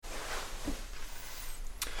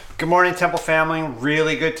Good morning, Temple family.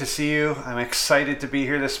 Really good to see you. I'm excited to be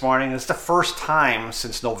here this morning. It's the first time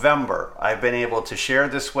since November I've been able to share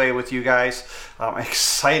this way with you guys. I'm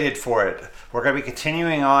excited for it. We're going to be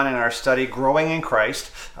continuing on in our study, Growing in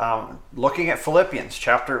Christ, looking at Philippians.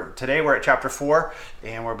 Today we're at chapter 4,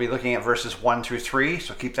 and we'll be looking at verses 1 through 3,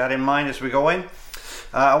 so keep that in mind as we go in.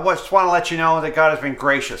 I just want to let you know that God has been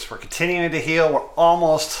gracious. We're continuing to heal. We're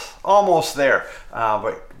almost there,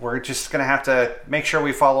 but we're just going to have to make sure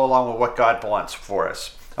we follow along with what God wants for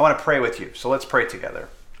us. I want to pray with you, so let's pray together.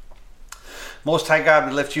 Most High God,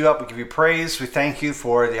 we lift you up. We give you praise. We thank you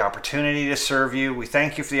for the opportunity to serve you. We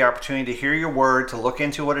thank you for the opportunity to hear your word, to look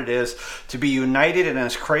into what it is, to be united in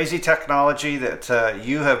this crazy technology that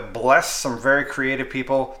you have blessed some very creative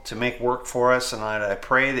people to make work for us. And I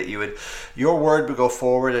pray that your word would go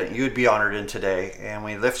forward and you would be honored in today. And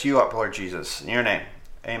we lift you up, Lord Jesus. In your name,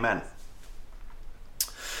 amen.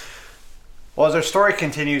 Well, as our story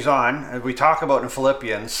continues on, as we talk about in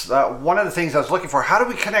Philippians, one of the things I was looking for, how do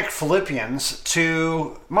we connect Philippians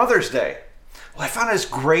to Mother's Day? Well, I found this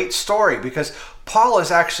great story because Paul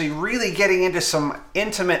is actually really getting into some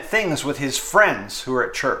intimate things with his friends who are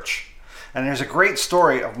at church. And there's a great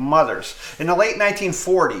story of mothers. In the late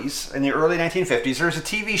 1940s and the early 1950s, there was a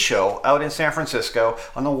TV show out in San Francisco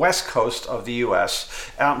on the west coast of the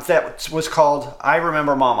U.S. That was called I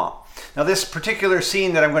Remember Mama. Now, this particular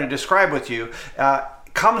scene that I'm going to describe with you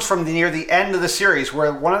comes from near the end of the series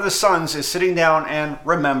where one of the sons is sitting down and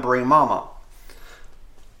remembering Mama.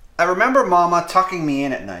 I remember Mama tucking me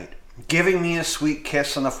in at night, giving me a sweet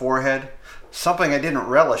kiss on the forehead, something I didn't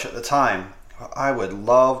relish at the time. I would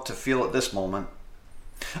love to feel at this moment.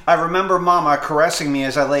 I remember Mama caressing me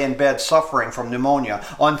as I lay in bed suffering from pneumonia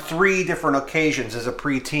on 3 different occasions as a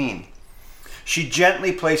preteen. She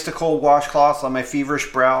gently placed a cold washcloth on my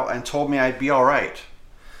feverish brow and told me I'd be all right.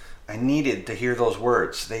 I needed to hear those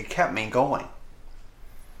words. They kept me going.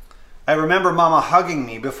 I remember Mama hugging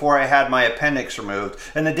me before I had my appendix removed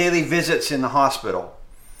and the daily visits in the hospital.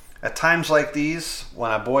 At times like these,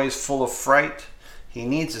 when a boy is full of fright, he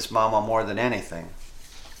needs his Mama more than anything.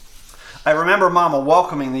 I remember Mama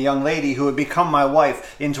welcoming the young lady who had become my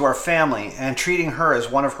wife into our family and treating her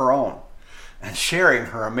as one of her own, and sharing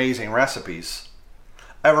her amazing recipes.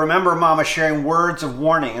 I remember Mama sharing words of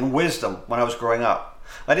warning and wisdom when I was growing up.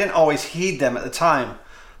 I didn't always heed them at the time,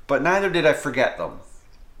 but neither did I forget them.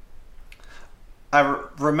 I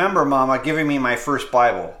remember Mama giving me my first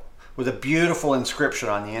Bible with a beautiful inscription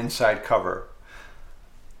on the inside cover.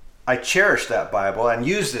 I cherished that Bible and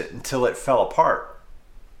used it until it fell apart.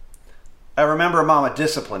 I remember Mama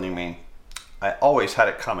disciplining me. I always had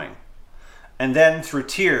it coming. And then, through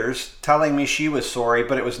tears, telling me she was sorry,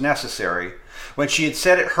 but it was necessary, when she had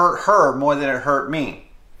said it hurt her more than it hurt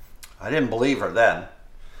me. I didn't believe her then.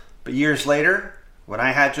 But years later, when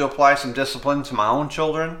I had to apply some discipline to my own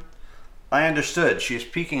children, I understood she was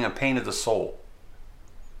speaking of pain of the soul.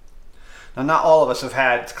 Now, not all of us have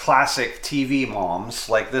had classic TV moms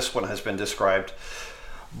like this one has been described,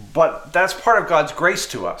 but that's part of God's grace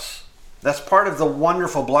to us. That's part of the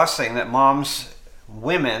wonderful blessing that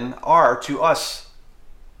women are to us.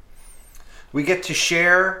 We get to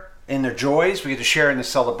share in their joys, we get to share in the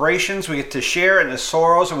celebrations, we get to share in the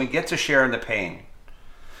sorrows, and we get to share in the pain.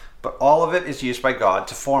 But all of it is used by God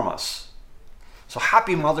to form us. So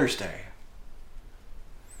happy Mother's Day.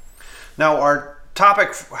 Now, our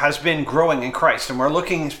topic has been Growing in Christ, and we're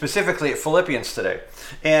looking specifically at Philippians today.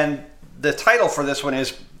 And the title for this one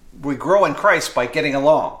is We Grow in Christ by Getting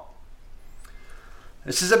Along.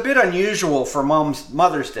 This is a bit unusual for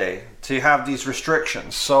Mother's Day to have these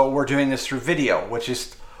restrictions, so we're doing this through video, which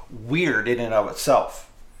is weird in and of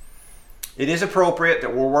itself. It is appropriate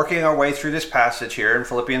that we're working our way through this passage here in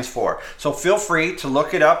Philippians 4. So feel free to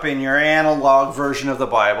look it up in your analog version of the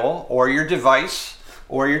Bible, or your device,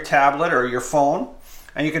 or your tablet, or your phone,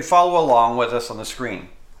 and you can follow along with us on the screen.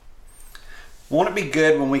 Won't it be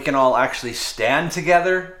good when we can all actually stand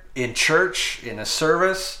together in church, in a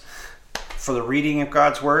service, for the reading of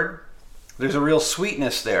God's Word? There's a real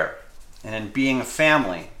sweetness there, and in being a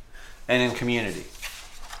family and in community.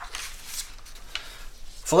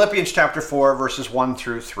 Philippians chapter 4, verses 1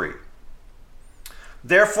 through 3.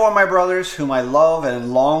 Therefore, my brothers, whom I love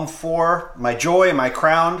and long for, my joy and my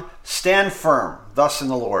crown, stand firm, thus in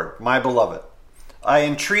the Lord, my beloved. I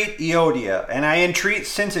entreat Euodia and I entreat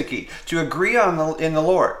Syntyche to agree in the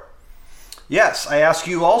Lord. Yes, I ask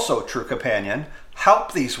you also, true companion,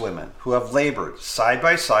 help these women who have labored side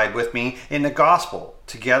by side with me in the gospel,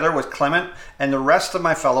 together with Clement and the rest of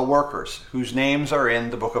my fellow workers, whose names are in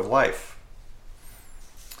the book of life.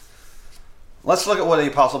 Let's look at what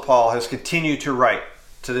the Apostle Paul has continued to write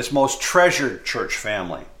to this most treasured church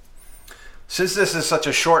family. Since this is such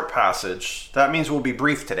a short passage, that means we'll be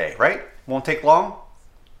brief today, right? Won't take long?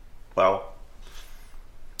 Well,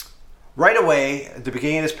 right away at the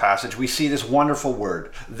beginning of this passage, we see this wonderful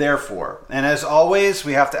word, therefore. And as always,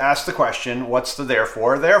 we have to ask the question, what's the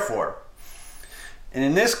therefore? Therefore. And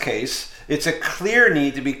in this case, it's a clear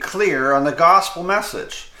need to be clear on the gospel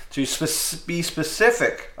message, to be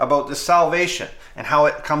specific about the salvation and how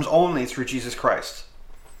it comes only through Jesus Christ.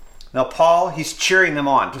 Now, Paul, he's cheering them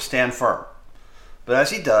on to stand firm. But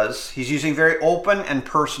as he does, he's using very open and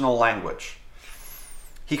personal language.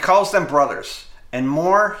 He calls them brothers, and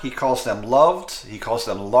more, he calls them loved, he calls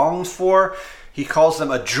them longed for, he calls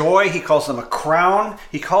them a joy, he calls them a crown,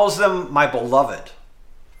 he calls them my beloved.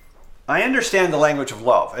 I understand the language of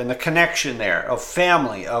love and the connection there, of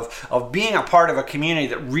family, of being a part of a community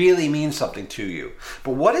that really means something to you.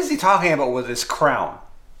 But what is he talking about with this crown?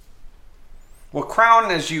 Well,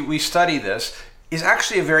 crown, as we study this, is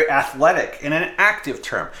actually a very athletic and an active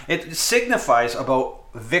term. It signifies about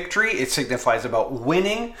victory. It signifies about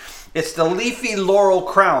winning. It's the leafy laurel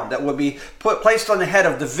crown that would be placed on the head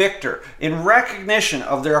of the victor in recognition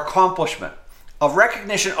of their accomplishment, of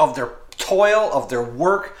recognition of their toil, of their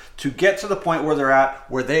work to get to the point where they're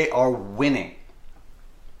at, where they are winning.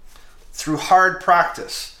 Through hard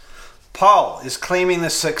practice, Paul is claiming the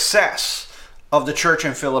success of the church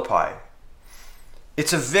in Philippi.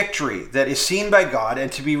 It's a victory that is seen by God and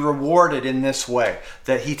to be rewarded in this way,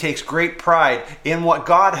 that he takes great pride in what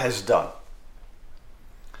God has done.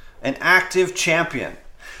 An active champion.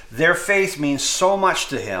 Their faith means so much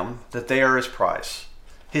to him that they are his prize.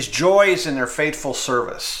 His joy is in their faithful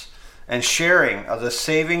service and sharing of the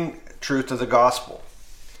saving truth of the gospel.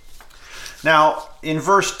 Now, in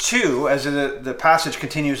verse 2, as the passage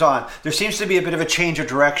continues on, there seems to be a bit of a change of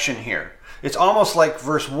direction here. It's almost like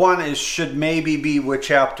verse 1 should maybe be with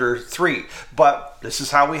chapter 3, but this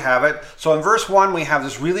is how we have it. So in verse 1, we have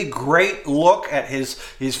this really great look at his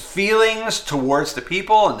feelings towards the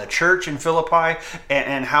people and the church in Philippi,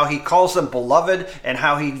 and how he calls them beloved, and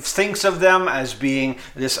how he thinks of them as being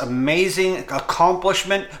this amazing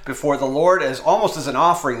accomplishment before the Lord, as almost as an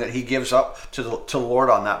offering that he gives up to the Lord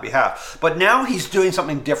on that behalf. But now he's doing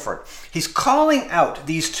something different. He's calling out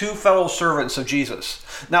these two fellow servants of Jesus.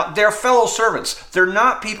 Now, they're fellow servants. They're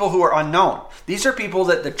not people who are unknown. These are people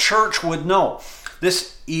that the church would know.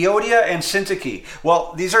 This Euodia and Syntyche,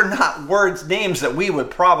 well, these are not names that we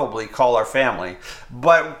would probably call our family,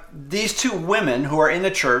 but these two women who are in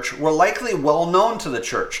the church were likely well known to the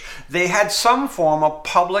church. They had some form of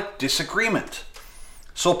public disagreement.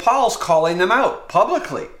 So Paul's calling them out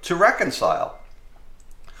publicly to reconcile.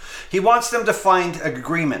 He wants them to find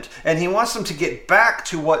agreement, and he wants them to get back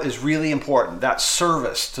to what is really important, that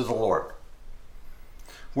service to the Lord.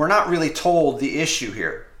 We're not really told the issue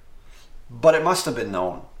here, but it must have been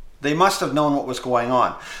known. They must have known what was going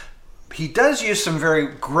on. He does use some very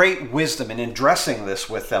great wisdom in addressing this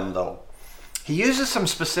with them, though. He uses some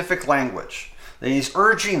specific language. That he's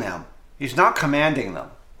urging them. He's not commanding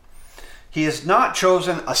them. He has not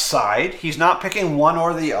chosen a side. He's not picking one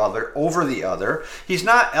or the other over the other. He's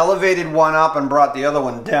not elevated one up and brought the other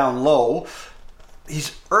one down low.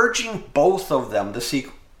 He's urging both of them to seek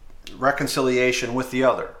reconciliation with the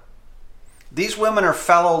other. These women are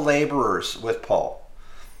fellow laborers with Paul.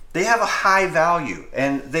 They have a high value,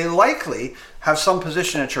 and they likely have some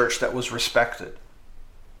position in church that was respected.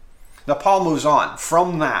 Now, Paul moves on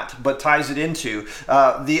from that, but ties it into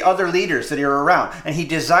the other leaders that are around. And he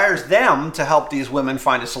desires them to help these women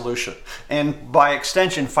find a solution. And by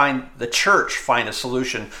extension, the church find a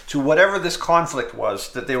solution to whatever this conflict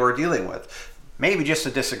was that they were dealing with. Maybe just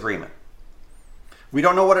a disagreement. We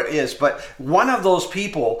don't know what it is, but one of those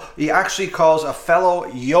people, he actually calls a fellow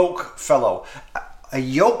yoke fellow. A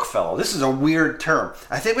yoke fellow. This is a weird term.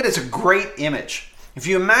 I think that it's a great image. If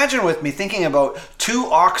you imagine with me thinking about two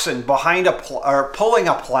oxen behind pulling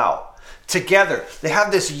a plow together, they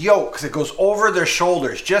have this yoke that goes over their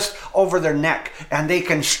shoulders, just over their neck, and they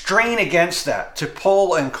can strain against that to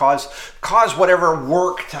pull and cause whatever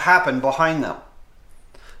work to happen behind them.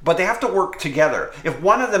 But they have to work together. If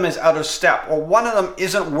one of them is out of step or one of them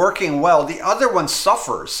isn't working well, the other one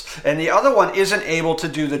suffers, and the other one isn't able to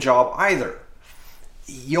do the job either.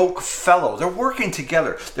 Yoke fellow. They're working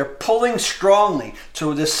together. They're pulling strongly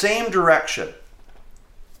to the same direction.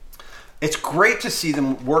 It's great to see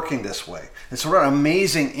them working this way. It's sort of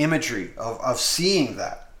amazing imagery of seeing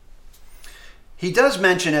that. He does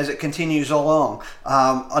mention as it continues along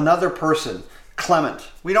another person, Clement.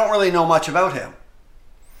 We don't really know much about him.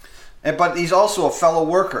 But he's also a fellow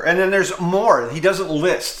worker. And then there's more. He doesn't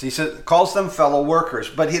list. He calls them fellow workers.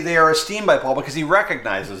 But they are esteemed by Paul because he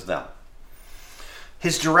recognizes them.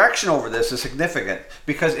 His direction over this is significant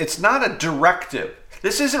because it's not a directive.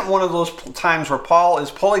 This isn't one of those times where Paul is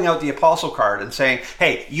pulling out the apostle card and saying,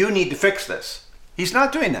 hey, you need to fix this. He's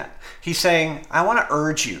not doing that. He's saying, I want to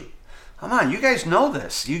urge you. Come on, you guys know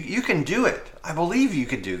this. You can do it. I believe you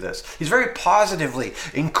can do this. He's very positively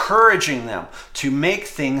encouraging them to make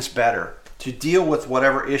things better, to deal with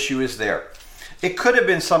whatever issue is there. It could have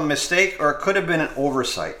been some mistake or it could have been an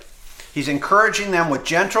oversight. He's encouraging them with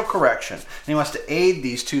gentle correction, and he wants to aid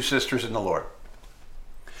these two sisters in the Lord.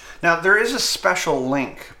 Now, there is a special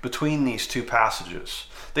link between these two passages.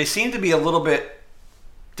 They seem to be a little bit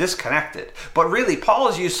disconnected, but really, Paul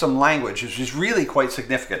has used some language which is really quite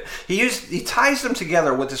significant. He ties them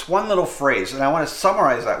together with this one little phrase, and I want to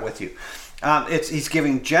summarize that with you. He's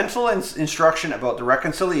giving gentle instruction about the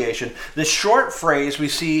reconciliation. This short phrase, we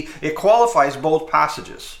see, it qualifies both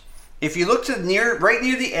passages. If you look to right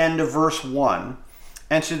near the end of verse 1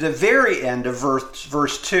 and to the very end of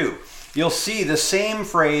verse 2, you'll see the same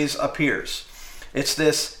phrase appears. It's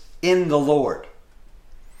this, in the Lord.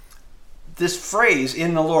 This phrase,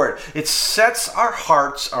 in the Lord, it sets our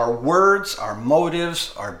hearts, our words, our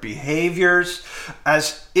motives, our behaviors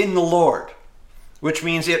as in the Lord, which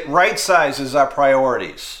means it right-sizes our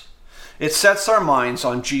priorities. It sets our minds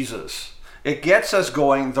on Jesus. It gets us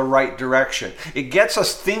going the right direction. It gets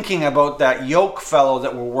us thinking about that yoke fellow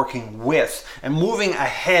that we're working with and moving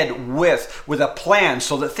ahead with a plan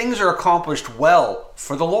so that things are accomplished well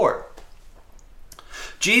for the Lord.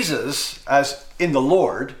 Jesus, as in the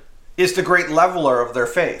Lord, is the great leveler of their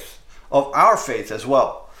faith, of our faith as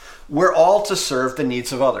well. We're all to serve the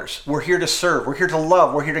needs of others. We're here to serve. We're here to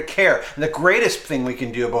love. We're here to care. And the greatest thing we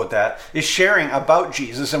can do about that is sharing about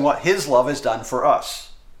Jesus and what his love has done for us.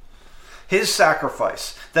 His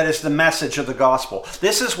sacrifice, that is the message of the gospel.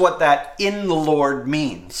 This is what that in the Lord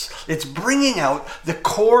means. It's bringing out the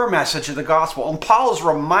core message of the gospel. And Paul is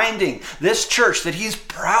reminding this church that he's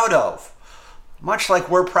proud of, much like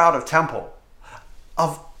we're proud of Temple,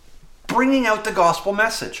 of bringing out the gospel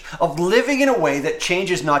message, of living in a way that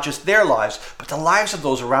changes not just their lives, but the lives of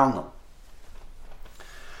those around them.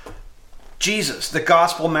 Jesus, the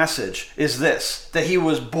gospel message, is this, that he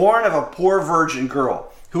was born of a poor virgin girl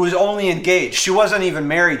who was only engaged. She wasn't even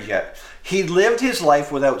married yet. He lived his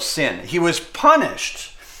life without sin. He was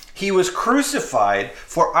punished. He was crucified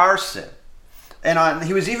for our sin. And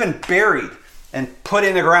he was even buried and put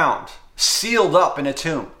in the ground, sealed up in a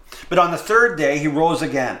tomb. But on the third day, he rose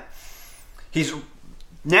again. He's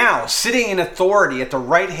now sitting in authority at the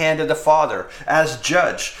right hand of the Father as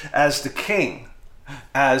judge, as the king,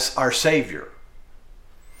 as our Savior.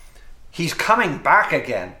 He's coming back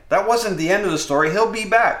again. That wasn't the end of the story. He'll be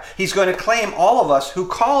back. He's going to claim all of us who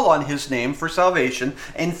call on his name for salvation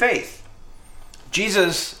in faith.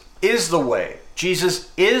 Jesus is the way.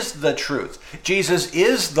 Jesus is the truth. Jesus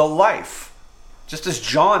is the life. Just as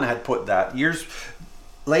John had put that years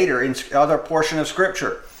later in other portion of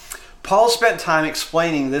Scripture. Paul spent time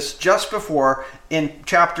explaining this just before in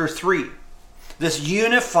chapter 3. This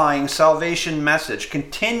unifying salvation message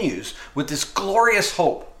continues with this glorious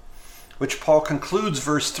hope, which Paul concludes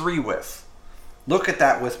verse 3 with. Look at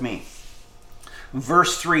that with me.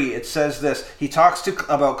 Verse 3, it says this. He talks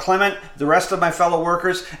about Clement, the rest of my fellow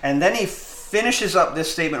workers, and then he finishes up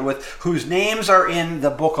this statement with, whose names are in the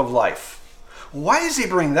book of life. Why does he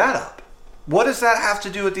bring that up? What does that have to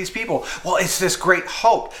do with these people? Well, it's this great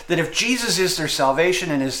hope that if Jesus is their salvation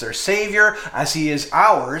and is their Savior, as he is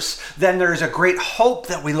ours, then there's a great hope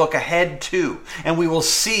that we look ahead to and we will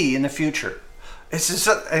see in the future. It's just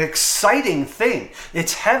an exciting thing.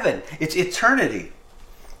 It's heaven. It's eternity.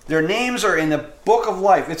 Their names are in the book of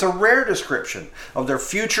life. It's a rare description of their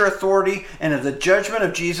future authority and of the judgment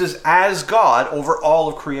of Jesus as God over all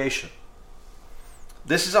of creation.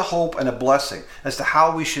 This is a hope and a blessing as to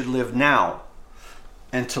how we should live now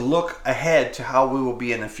and to look ahead to how we will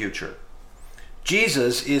be in the future.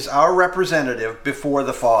 Jesus is our representative before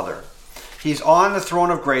the Father. He's on the throne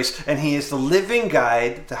of grace, and he is the living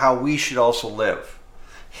guide to how we should also live.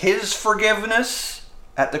 His forgiveness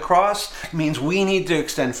at the cross means we need to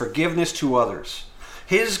extend forgiveness to others.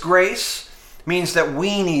 His grace means that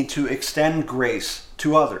we need to extend grace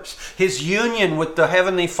to others. His union with the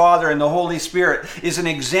Heavenly Father and the Holy Spirit is an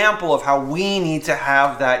example of how we need to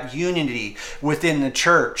have that unity within the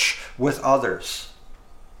church with others.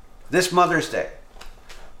 This Mother's Day,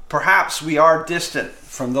 perhaps we are distant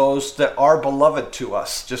from those that are beloved to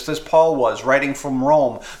us, just as Paul was, writing from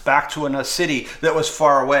Rome back to a city that was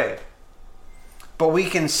far away. But we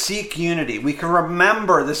can seek unity. We can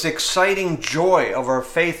remember this exciting joy of our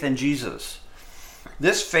faith in Jesus.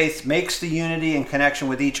 This faith makes the unity and connection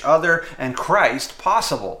with each other and Christ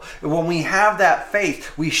possible. When we have that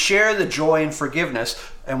faith, we share the joy and forgiveness,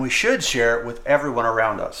 and we should share it with everyone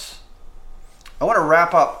around us. I want to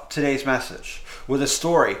wrap up today's message with a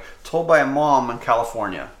story told by a mom in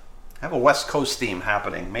California. I have a West Coast theme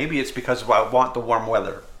happening. Maybe it's because I want the warm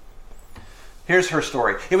weather. Here's her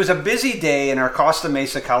story. It was a busy day in our Costa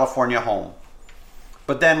Mesa, California home.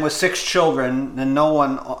 But then with 6 children and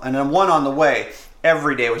one on the way,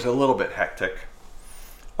 every day was a little bit hectic.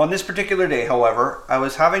 On this particular day, however, I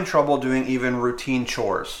was having trouble doing even routine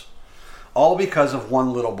chores. All because of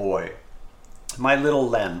one little boy, my little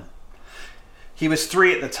Len. He was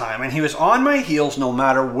 3 at the time, and he was on my heels no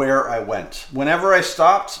matter where I went. Whenever I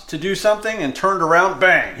stopped to do something and turned around,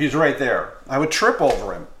 bang, he's right there. I would trip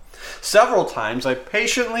over him. Several times I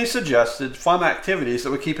patiently suggested fun activities that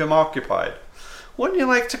would keep him occupied. Wouldn't you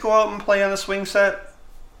like to go out and play on the swing set?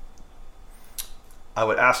 I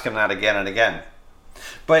would ask him that again and again.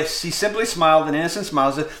 But he simply smiled an innocent smile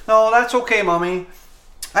and said, "No, that's okay, Mommy.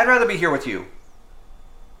 I'd rather be here with you."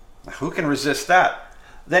 Who can resist that?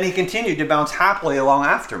 Then he continued to bounce happily along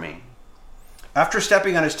after me. After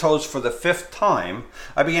stepping on his toes for the 5th time,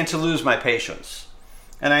 I began to lose my patience.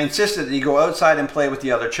 And I insisted that he go outside and play with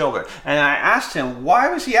the other children. And I asked him, why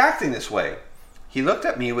was he acting this way? He looked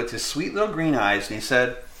at me with his sweet little green eyes and he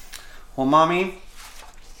said, "Well, Mommy,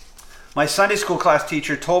 my Sunday school class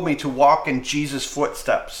teacher told me to walk in Jesus'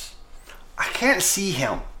 footsteps. I can't see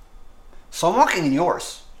him, so I'm walking in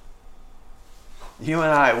yours." You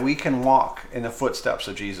and I, we can walk in the footsteps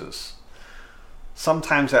of Jesus.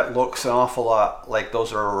 Sometimes that looks an awful lot like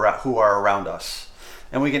those who are around us.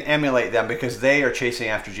 And we can emulate them because they are chasing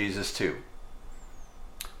after Jesus too.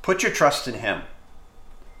 Put your trust in him.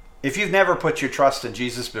 If you've never put your trust in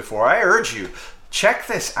Jesus before, I urge you, check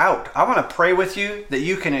this out. I want to pray with you that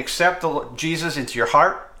you can accept Jesus into your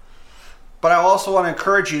heart. But I also want to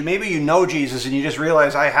encourage you, maybe you know Jesus and you just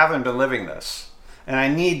realize I haven't been living this. And I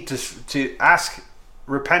need to ask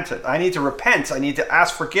repentance. I need to repent. I need to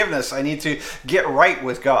ask forgiveness. I need to get right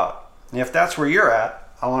with God. And if that's where you're at,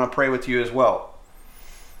 I want to pray with you as well.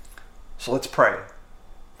 So let's pray.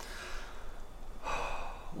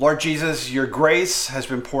 Lord Jesus, your grace has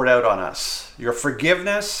been poured out on us. Your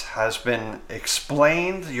forgiveness has been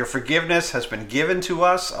explained. Your forgiveness has been given to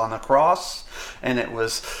us on the cross, and it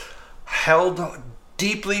was held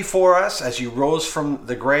deeply for us as you rose from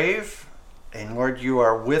the grave. And Lord, you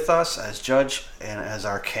are with us as judge and as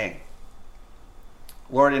our king.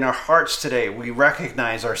 Lord, in our hearts today, we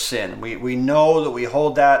recognize our sin. We know that we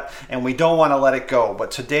hold that and we don't want to let it go.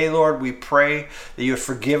 But today, Lord, we pray that you would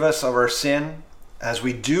forgive us of our sin as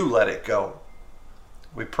we do let it go.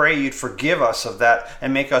 We pray you'd forgive us of that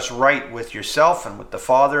and make us right with yourself and with the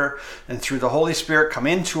Father, and through the Holy Spirit come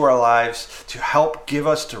into our lives to help give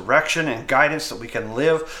us direction and guidance that we can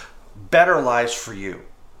live better lives for you.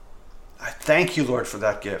 I thank you, Lord, for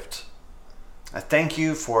that gift. I thank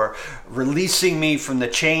you for releasing me from the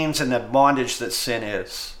chains and the bondage that sin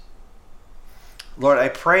is. Lord, I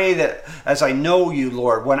pray that as I know you,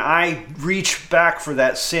 Lord, when I reach back for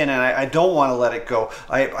that sin and I don't want to let it go,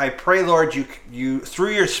 I pray, Lord, you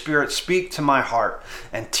through your Spirit speak to my heart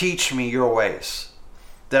and teach me your ways,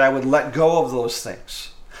 that I would let go of those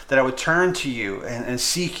things, that I would turn to you and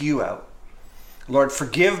seek you out. Lord,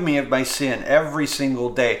 forgive me of my sin every single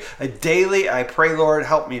day. Daily, I pray, Lord,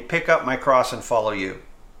 help me pick up my cross and follow you.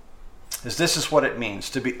 As this is what it means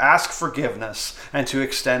to ask forgiveness and to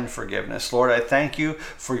extend forgiveness. Lord, I thank you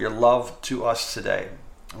for your love to us today.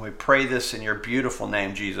 And we pray this in your beautiful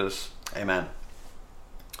name, Jesus. Amen.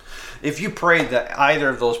 If you prayed either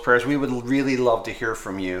of those prayers, we would really love to hear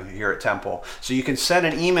from you here at Temple. So you can send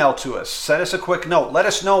an email to us. Send us a quick note. Let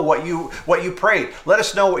us know what you prayed. Let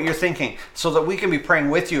us know what you're thinking so that we can be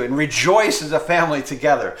praying with you and rejoice as a family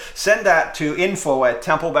together. Send that to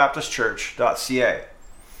info@templebaptistchurch.ca.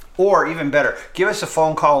 Or even better, give us a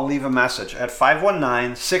phone call and leave a message at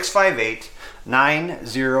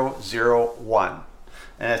 519-658-9001.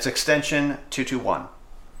 And it's extension 221.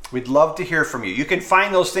 We'd love to hear from you. You can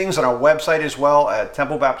find those things on our website as well at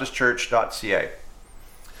templebaptistchurch.ca.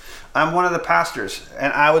 I'm one of the pastors,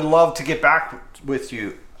 and I would love to get back with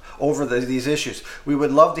you over these issues. We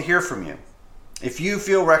would love to hear from you. If you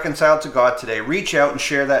feel reconciled to God today, reach out and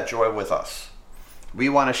share that joy with us. We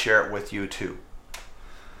want to share it with you too.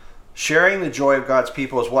 Sharing the joy of God's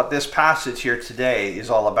people is what this passage here today is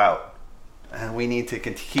all about. And we need to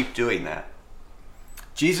keep doing that.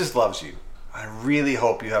 Jesus loves you. I really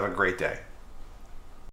hope you have a great day.